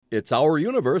It's Our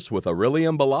Universe with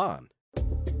Aurelian Balan.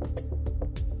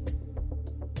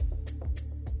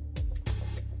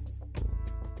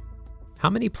 How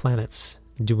many planets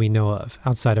do we know of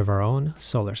outside of our own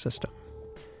solar system?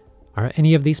 Are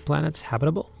any of these planets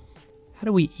habitable? How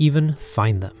do we even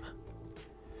find them?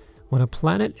 When a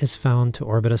planet is found to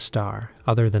orbit a star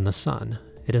other than the Sun,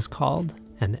 it is called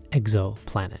an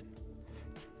exoplanet.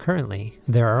 Currently,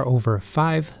 there are over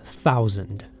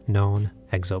 5,000 known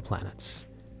exoplanets.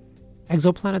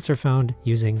 Exoplanets are found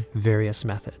using various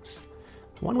methods.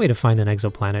 One way to find an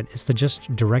exoplanet is to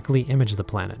just directly image the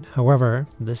planet. However,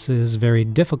 this is very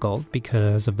difficult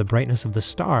because of the brightness of the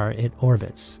star it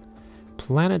orbits.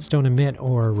 Planets don't emit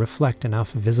or reflect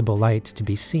enough visible light to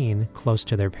be seen close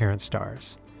to their parent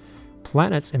stars.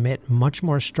 Planets emit much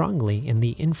more strongly in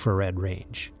the infrared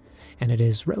range, and it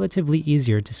is relatively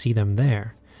easier to see them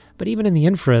there. But even in the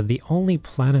infrared, the only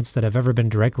planets that have ever been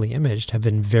directly imaged have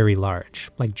been very large,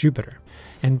 like Jupiter,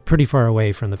 and pretty far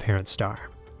away from the parent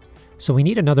star. So we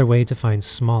need another way to find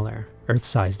smaller,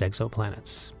 Earth-sized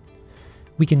exoplanets.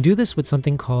 We can do this with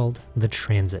something called the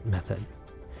transit method.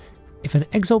 If an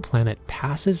exoplanet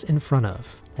passes in front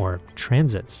of, or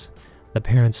transits, the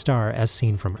parent star as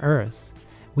seen from Earth,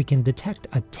 we can detect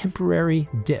a temporary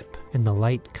dip in the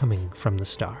light coming from the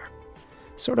star,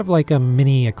 sort of like a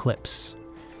mini eclipse.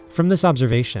 From this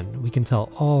observation, we can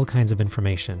tell all kinds of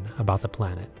information about the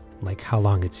planet, like how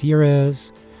long its year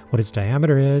is, what its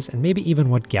diameter is, and maybe even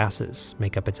what gases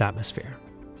make up its atmosphere.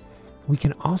 We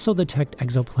can also detect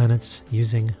exoplanets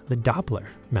using the Doppler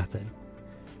method.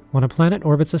 When a planet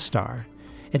orbits a star,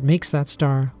 it makes that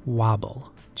star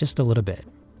wobble just a little bit.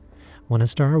 When a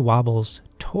star wobbles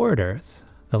toward Earth,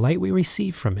 the light we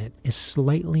receive from it is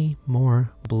slightly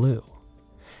more blue.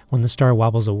 When the star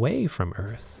wobbles away from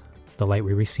Earth, the light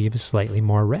we receive is slightly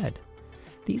more red.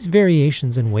 These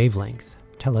variations in wavelength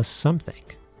tell us something.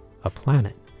 A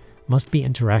planet must be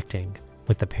interacting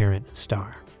with the parent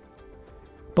star.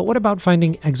 But what about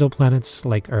finding exoplanets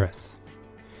like Earth?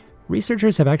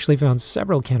 Researchers have actually found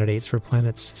several candidates for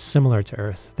planets similar to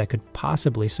Earth that could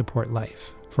possibly support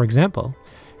life. For example,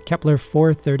 Kepler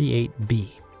 438b.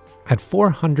 At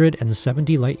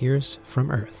 470 light-years from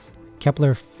Earth,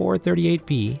 Kepler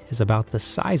 438b is about the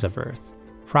size of Earth,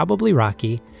 probably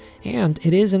rocky, and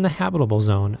it is in the habitable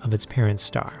zone of its parent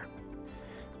star.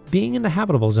 Being in the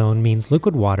habitable zone means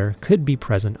liquid water could be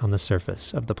present on the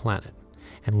surface of the planet,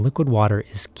 and liquid water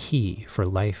is key for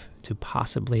life to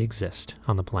possibly exist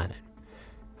on the planet.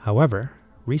 However,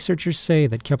 researchers say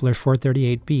that Kepler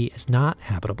 438b is not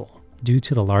habitable due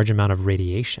to the large amount of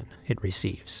radiation it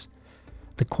receives.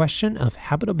 The question of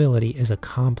habitability is a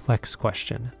complex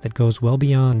question that goes well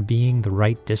beyond being the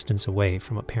right distance away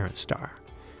from a parent star.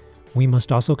 We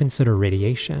must also consider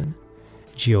radiation,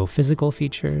 geophysical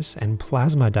features, and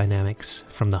plasma dynamics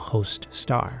from the host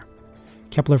star.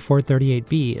 Kepler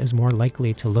 438b is more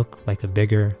likely to look like a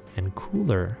bigger and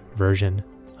cooler version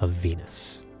of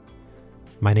Venus.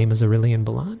 My name is Aurelian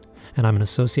Balan, and I'm an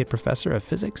associate professor of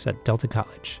physics at Delta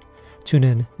College. Tune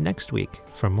in next week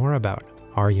for more about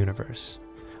our universe.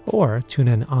 Or tune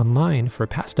in online for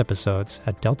past episodes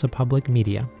at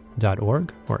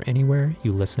deltapublicmedia.org or anywhere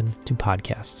you listen to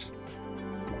podcasts.